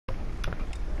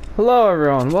Hello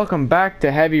everyone, welcome back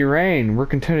to Heavy Rain. We're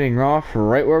continuing off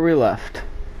right where we left.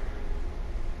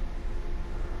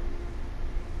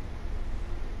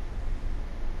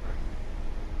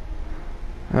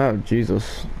 Oh,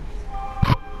 Jesus.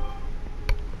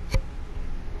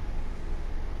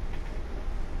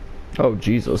 Oh,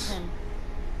 Jesus. Ethan,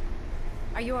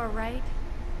 are you alright?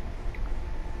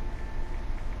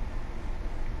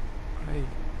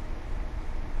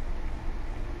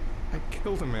 I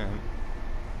killed a man.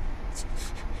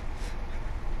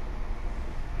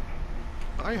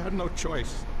 I had no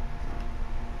choice.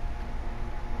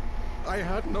 I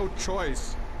had no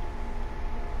choice.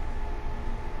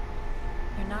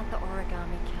 You're not the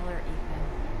origami killer, Ethan.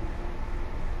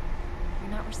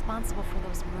 You're not responsible for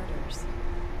those murders.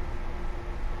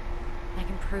 I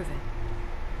can prove it.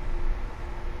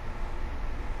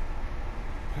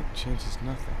 That changes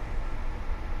nothing.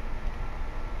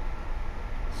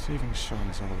 Saving Sean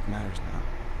is all that matters now.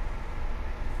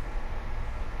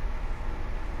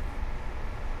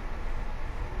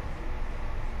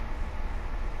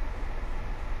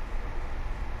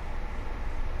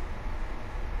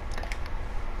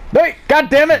 Wait! God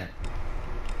damn it!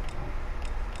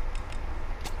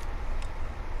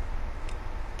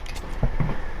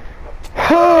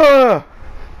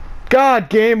 God,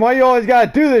 game, why you always gotta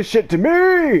do this shit to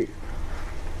me?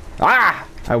 Ah!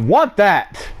 I want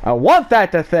that! I want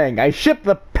that to thing! I ship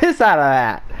the piss out of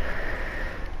that!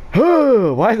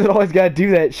 Why does it always gotta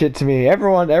do that shit to me?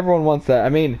 Everyone wants that. I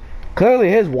mean, clearly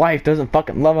his wife doesn't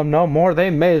fucking love him no more. They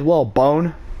may as well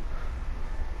bone.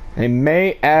 They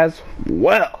may as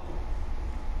well.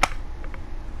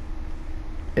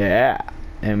 Yeah,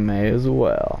 it may as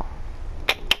well.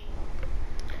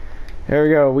 Here we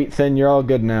go, Wheat Thin, you're all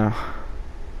good now.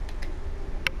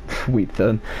 Wheat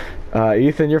Thin.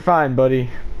 Ethan, you're fine, buddy.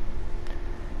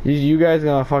 You guys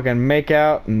gonna fucking make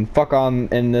out and fuck on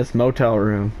in this motel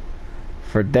room.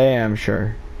 For damn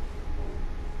sure.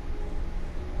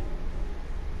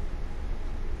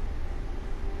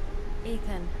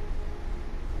 Ethan,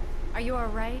 are you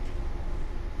alright?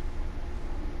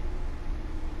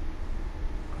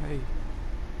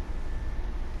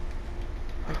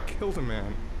 I killed a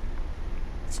man.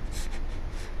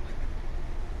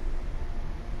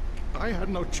 I had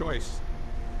no choice.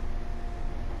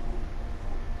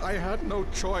 I had no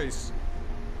choice.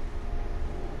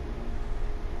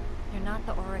 You're not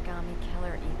the origami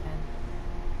killer, Ethan.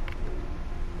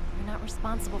 You're not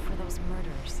responsible for those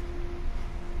murders.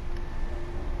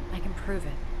 I can prove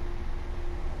it.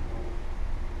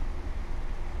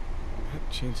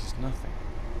 That changes nothing.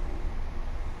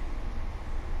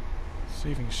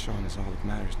 Saving Sean is all that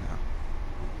matters now.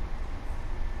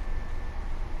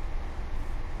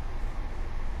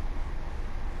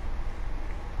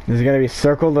 Is it gonna be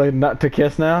circle to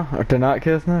kiss now? Or to not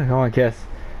kiss now? Come on, kiss.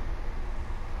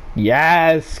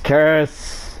 Yes,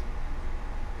 kiss!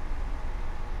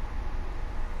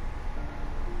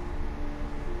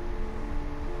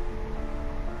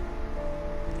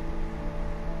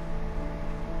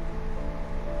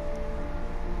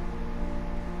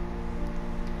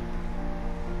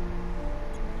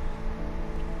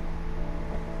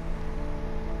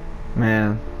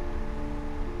 Man.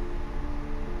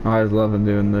 I was loving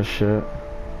doing this shit.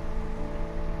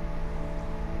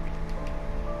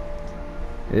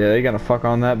 Yeah, they gotta fuck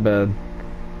on that bed.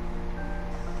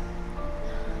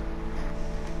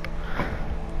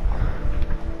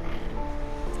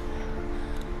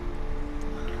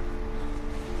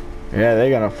 Yeah,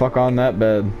 they gotta fuck on that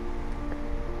bed.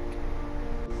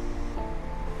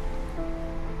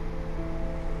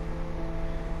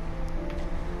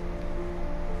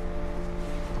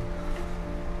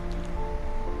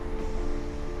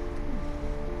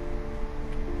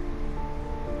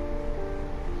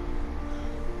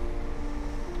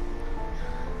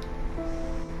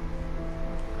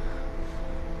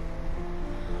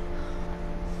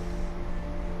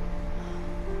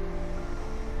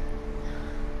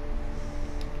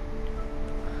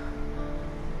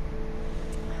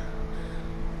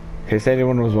 In case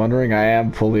anyone was wondering, I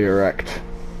am fully erect.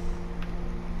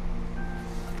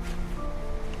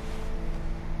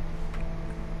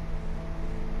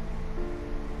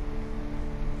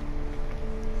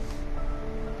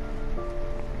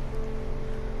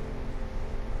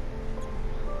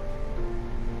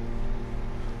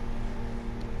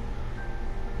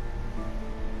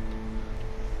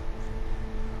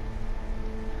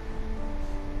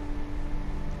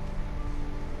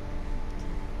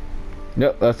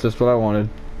 Yep, that's just what I wanted.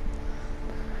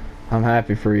 I'm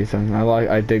happy for Ethan.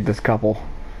 I dig this couple.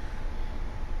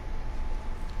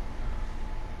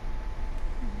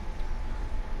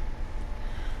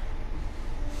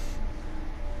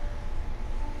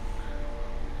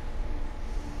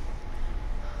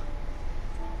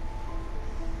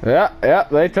 Yeah, yeah,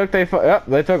 they took they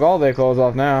took all their clothes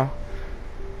off now.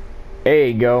 There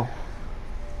you go.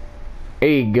 There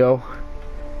you go.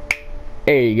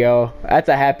 There you go. That's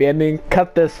a happy ending.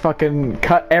 Cut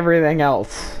everything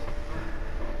else.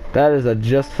 That is a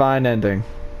just fine ending.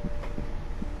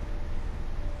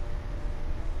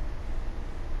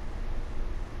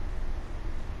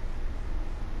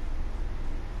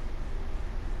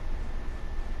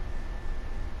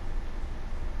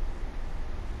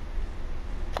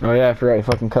 Oh yeah, I forgot he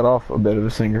fucking cut off a bit of a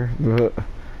singer.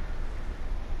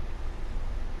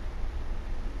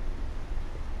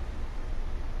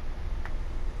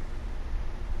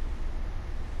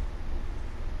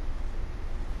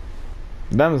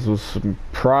 That was some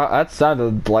that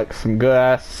sounded like some good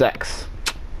ass sex.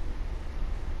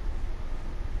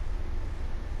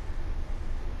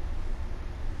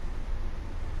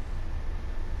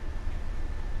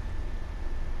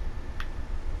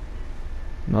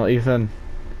 Well, Ethan,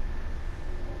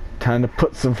 time to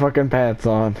put some fucking pants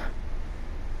on.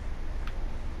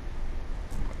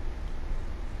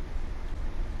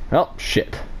 Oh,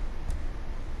 shit.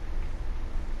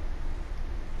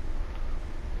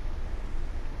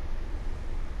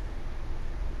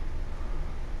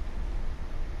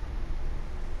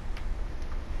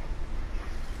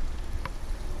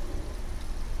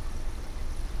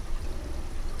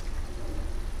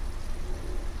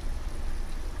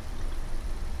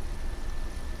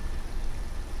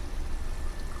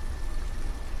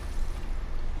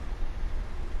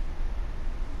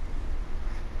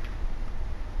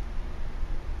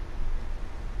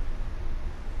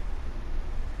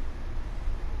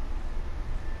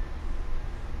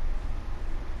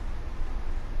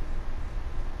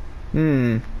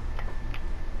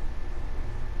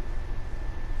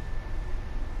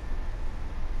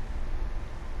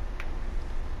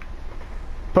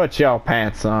 Put your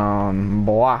pants on,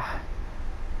 boy.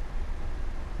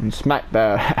 And smack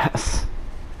that ass.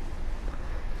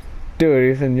 Do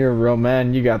it, Ethan. You're a real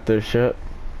man. You got this shit.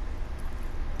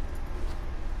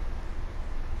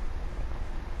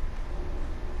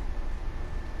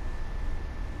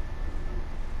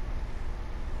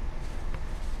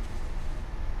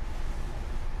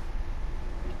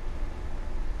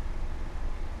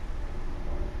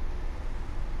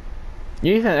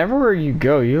 Ethan, everywhere you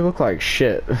go, you look like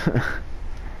shit.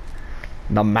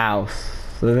 The mouse.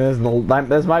 This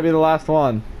might be the last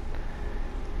one.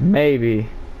 Maybe.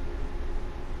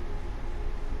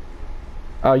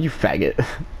 Oh, you faggot.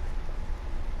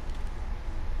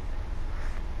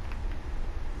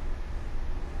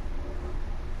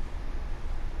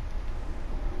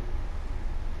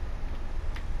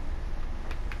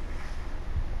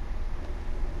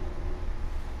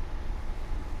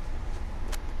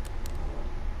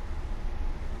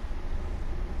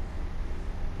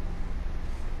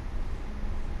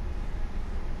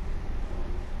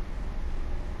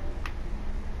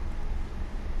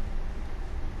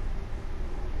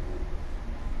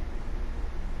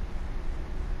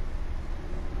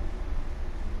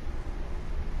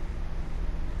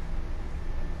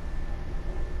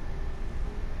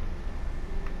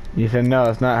 Ethan, no,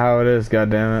 it's not how it is,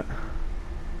 goddammit.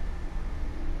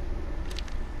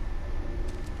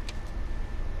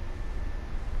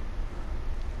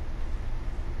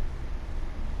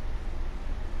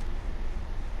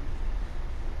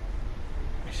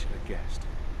 I should have guessed.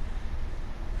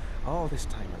 All this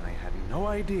time and I had no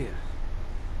idea.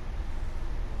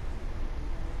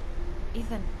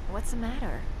 Ethan, what's the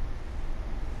matter?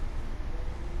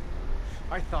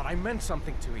 I thought I meant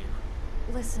something to you.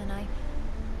 Listen,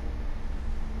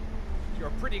 You're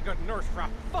a pretty good nurse for a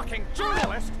fucking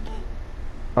journalist!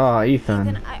 Oh, Ethan.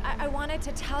 Ethan, I wanted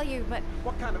to tell you, but...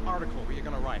 What kind of article were you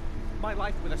gonna write? My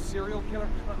life with a serial killer?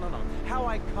 No. How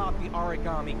I caught the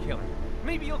origami killer.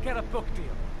 Maybe you'll get a book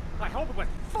deal. I hope it was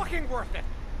fucking worth it!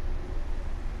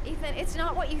 Ethan, it's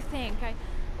not what you think.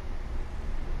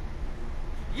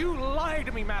 You lied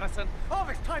to me, Madison! All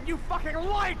this time you fucking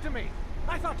lied to me!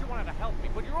 I thought you wanted to help me,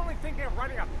 but you're only thinking of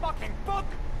writing a fucking book!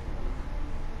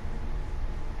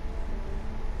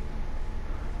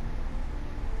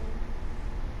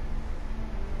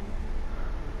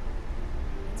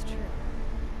 It's true.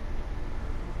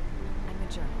 I'm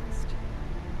a journalist.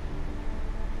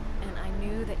 And I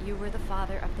knew that you were the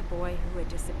father of the boy who had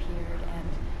disappeared,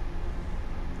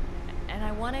 and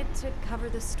I wanted to cover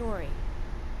the story.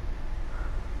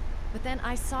 But then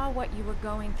I saw what you were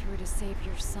going through to save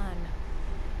your son.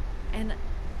 And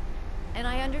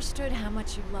I understood how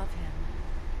much you love him.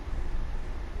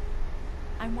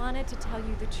 I wanted to tell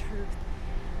you the truth,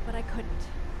 but I couldn't.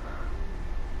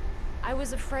 I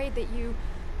was afraid that you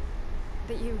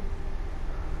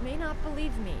may not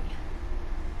believe me.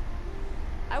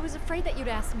 I was afraid that you'd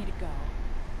ask me to go.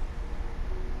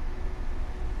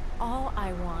 All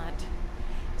I want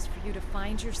is for you to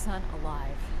find your son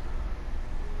alive.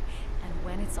 And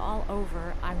when it's all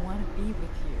over, I want to be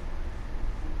with you.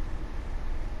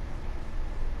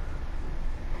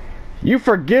 You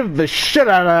forgive the shit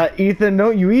out of that, Ethan.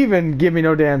 Don't you even give me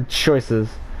no damn choices.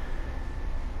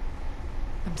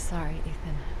 I'm sorry,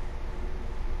 Ethan.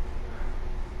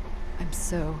 I'm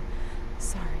so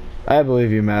sorry. I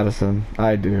believe you, Madison.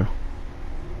 I do.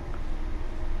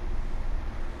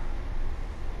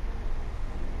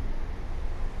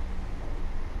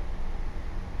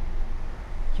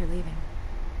 You're leaving,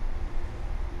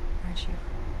 aren't you?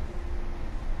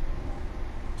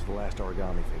 It's the last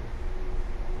origami figure.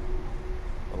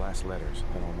 The last letters.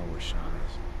 I don't know where Sean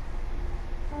is.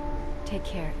 Take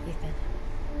care, Ethan.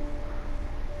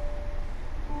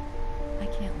 I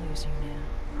can't lose you now.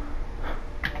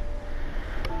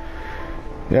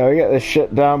 Yeah, we got this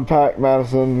shit down packed,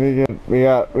 Madison. We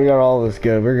got all this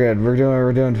good. We're good.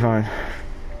 We're doing fine.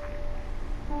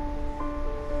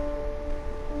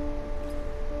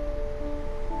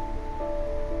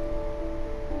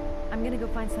 I'm gonna go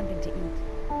find something to eat.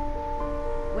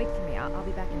 Wait for me. I'll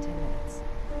be back in 10 minutes.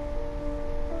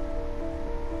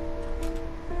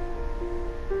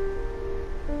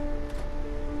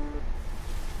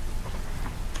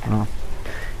 Oh.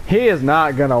 He is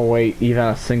not gonna wait even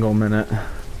a single minute.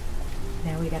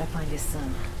 Now we gotta find his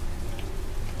son.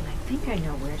 And I think I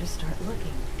know where to start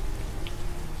looking.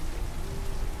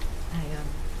 I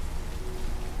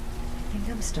think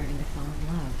I'm starting to fall in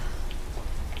love.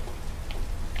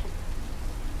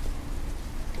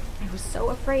 I was so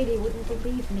afraid he wouldn't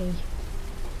believe me.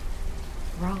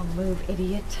 Wrong move,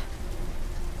 idiot.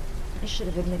 I should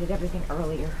have admitted everything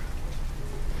earlier.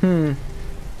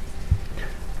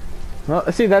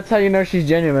 Well, see, that's how you know she's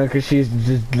genuine, because she's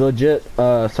just legit,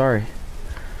 sorry.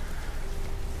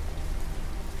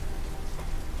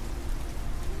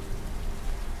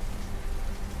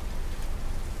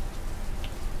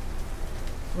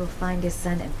 We'll find his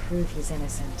son and prove he's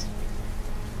innocent.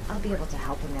 I'll be able to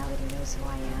help him now that he knows who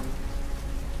I am.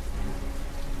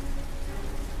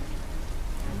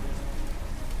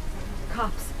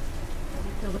 Cops.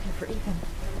 They're looking for Ethan.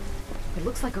 It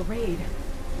looks like a raid.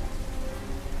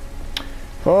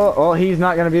 Well, he's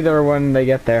not gonna be there when they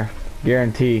get there.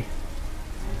 Guarantee.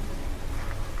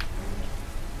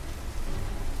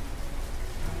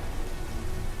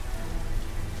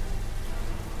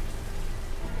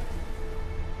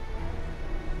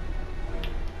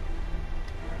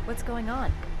 What's going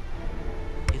on?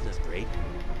 Isn't this great?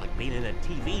 Like being in a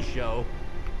TV show.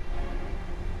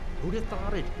 Who'd have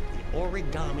thought it? The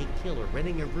origami killer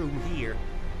renting a room here.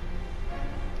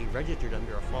 He registered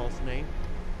under a false name,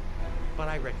 but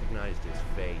I recognized his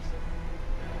face.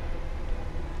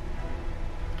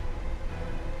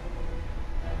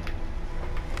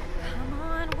 Come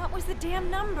on, what was the damn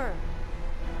number?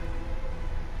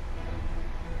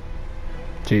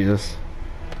 Jesus.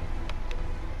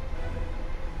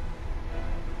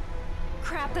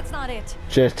 Crap, that's not it.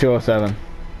 Just 207.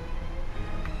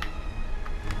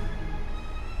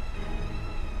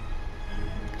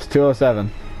 It's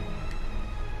 207.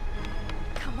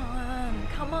 Come on,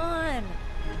 come on.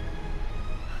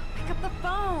 Pick up the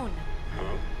phone.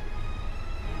 Hello?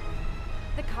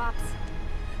 The cops.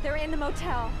 They're in the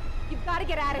motel. You've got to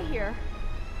get out of here.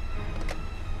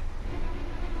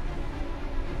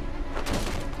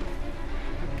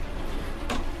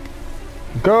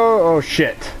 Go! Oh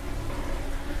shit!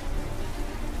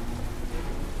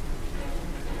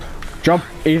 Jump,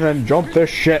 Ethan! Jump this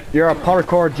shit! You're a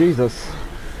parkour Jesus.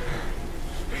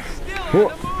 Still on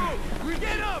the move! We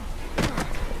get him!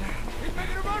 He's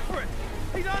making a run for it!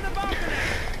 He's on the balcony!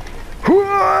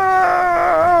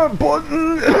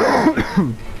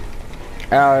 Button!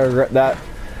 I regret that.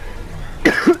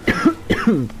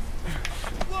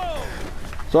 Whoa!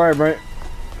 Sorry, Brent.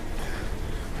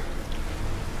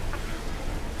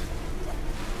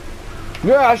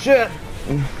 Yeah, shit!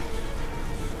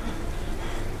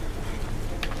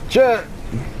 Shit!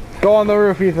 Go on the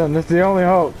roof, Ethan. That's the only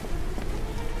hope.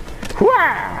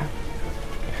 Wah!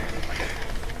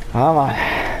 Come on.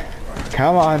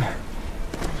 Come on.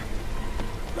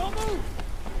 Don't move!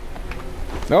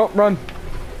 Nope, run.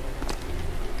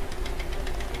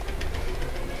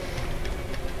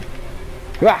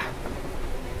 Wah!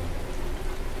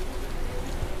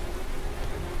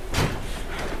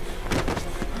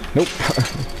 Nope.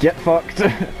 Get fucked.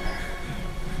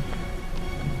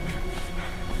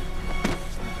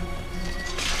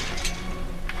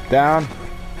 Down.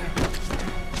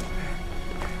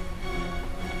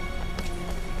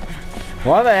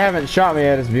 Why they haven't shot me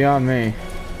yet is beyond me.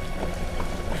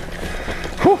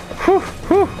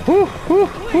 Whew, whew,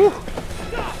 whew.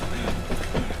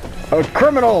 A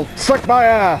criminal, suck my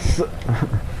ass.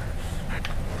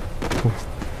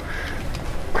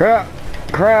 Crap,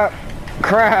 crap,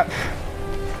 crap.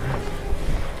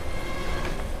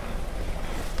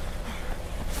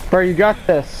 Bro, you got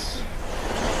this.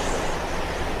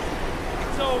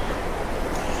 It's over.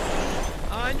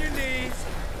 On your knees,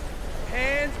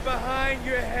 hands behind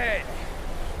your head.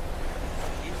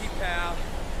 Easy, pal.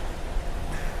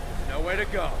 Nowhere to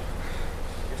go.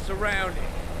 You're surrounded.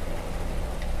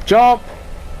 Jump.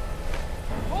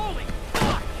 Holy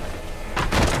fuck!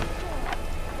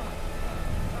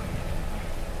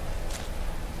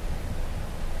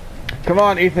 Come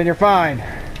on, Ethan, you're fine.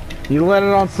 You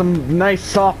landed on some nice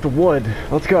soft wood.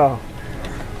 Let's go.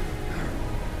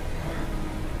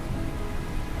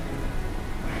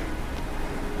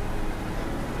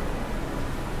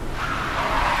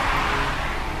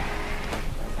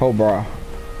 Oh, bro.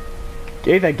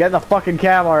 Ethan, get in the fucking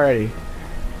cab already.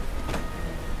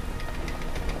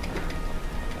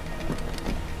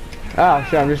 Oh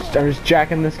shit, I'm just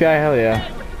jacking this guy, hell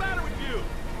yeah. What's the matter with you?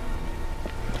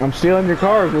 I'm stealing your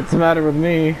cars, what's the matter with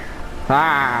me?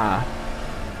 Ah!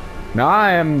 Now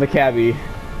I am the cabbie.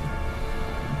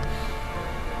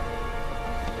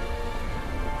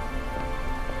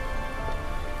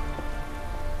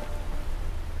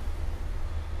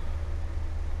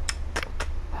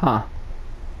 Huh.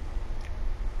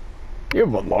 Your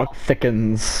look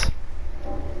thickens.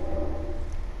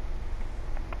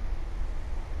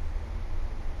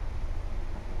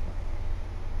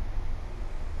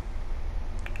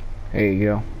 There you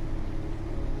go.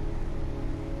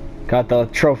 Got the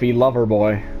trophy lover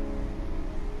boy.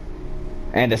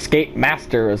 And escape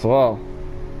master as well.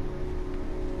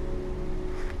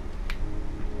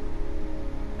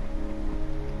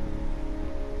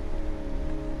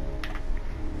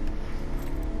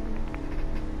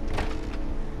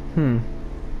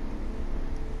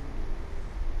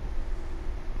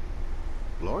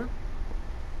 Lauren?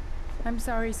 I'm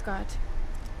sorry, Scott.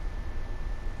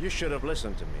 You should have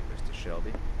listened to me, Mr.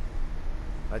 Shelby.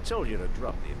 I told you to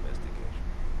drop the investigation.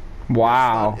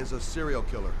 Wow. Your son is a serial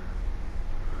killer.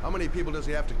 How many people does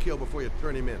he have to kill before you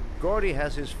turn him in? Gordy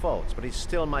has his faults, but he's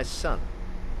still my son.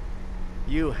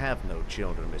 You have no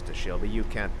children, Mr. Shelby. You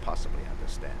can't possibly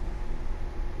understand.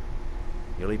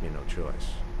 You leave me no choice.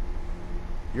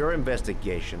 Your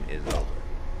investigation is over.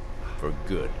 For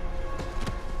good.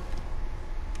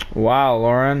 Wow,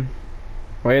 Lauren.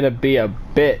 Way to be a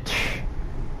bitch.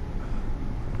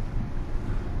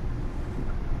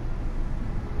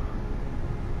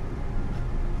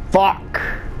 Fuck.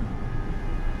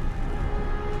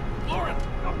 Lauren!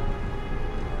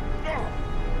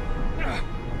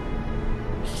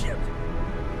 Shit!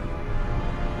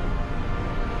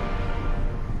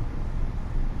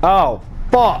 Oh,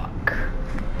 fuck.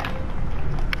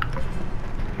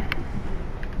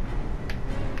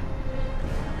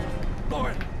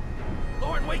 Lauren!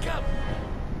 Lauren, wake up!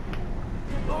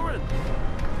 Lauren!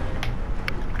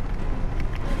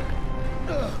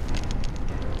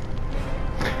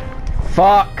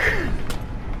 Fuck.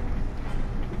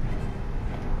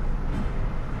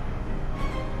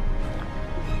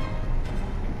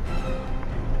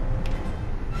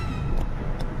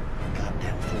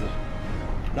 Goddamn fool.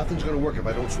 Nothing's gonna work if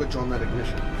I don't switch on that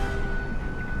ignition.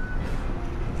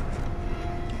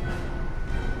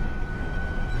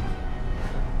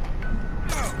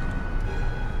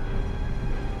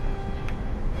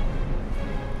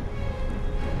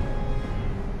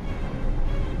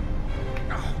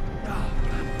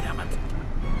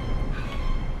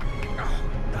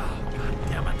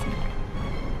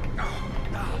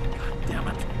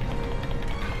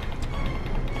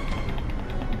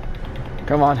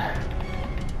 Come on.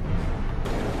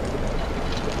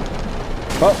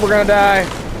 Oh, we're gonna die.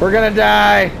 We're gonna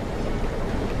die.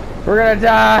 We're gonna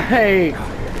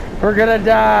die. We're gonna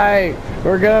die.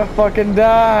 We're gonna fucking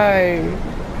die.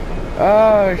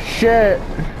 Oh, shit.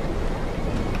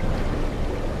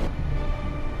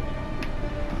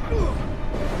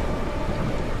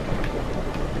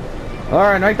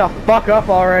 Alright, wake the fuck up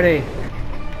already.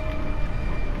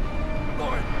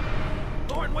 Lauren!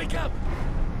 Lauren, wake up!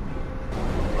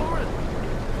 Lauren!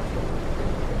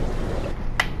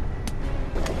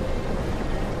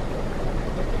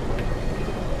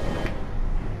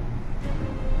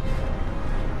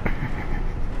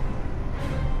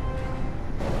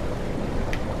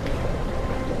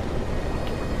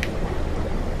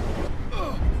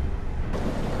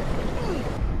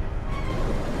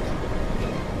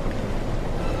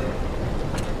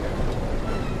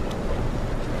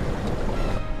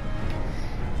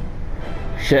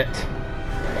 Shit.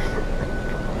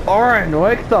 Oren,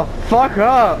 wake the fuck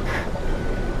up!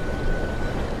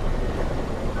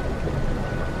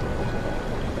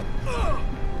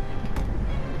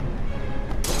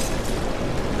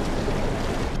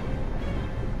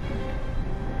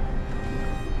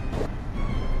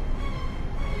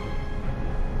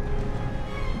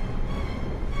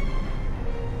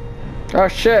 Oh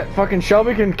shit, fucking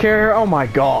Shelby can carry her. Oh my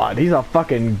god, he's a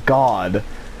fucking god.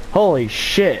 Holy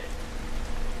shit.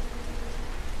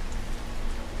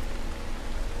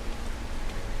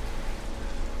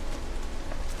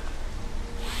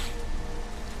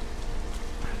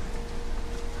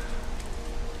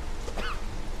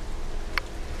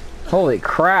 Holy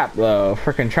crap though,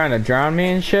 freaking trying to drown me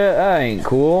and shit? That ain't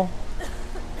cool.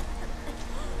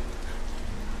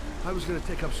 I was gonna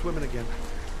take up swimming again.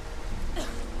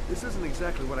 This isn't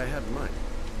exactly what I had in mind.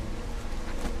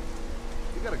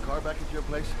 You got a car back at your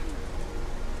place?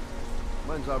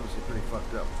 Mine's obviously pretty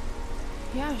fucked up.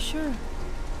 Yeah, sure.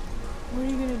 What are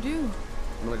you gonna do?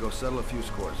 I'm gonna go settle a few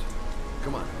scores.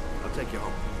 Come on, I'll take you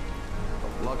home.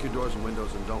 Lock your doors and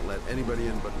windows and don't let anybody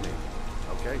in but me.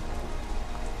 Okay?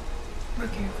 Be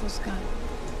careful, Scott.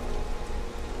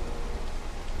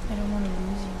 I don't want to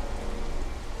lose you.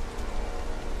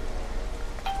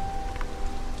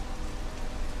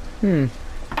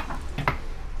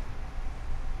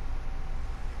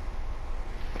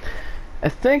 I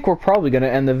think we're probably gonna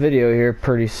end the video here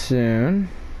pretty soon.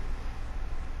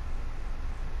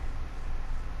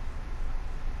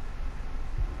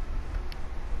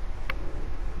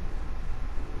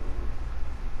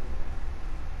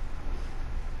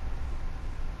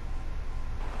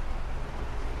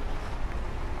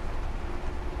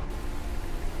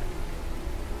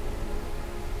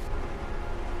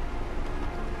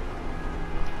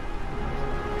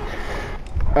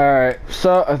 Alright,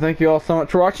 so I thank you all so much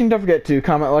for watching. Don't forget to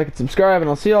comment, like, and subscribe, and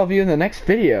I'll see all of you in the next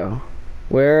video,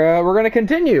 where we're going to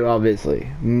continue, obviously.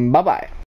 Bye-bye.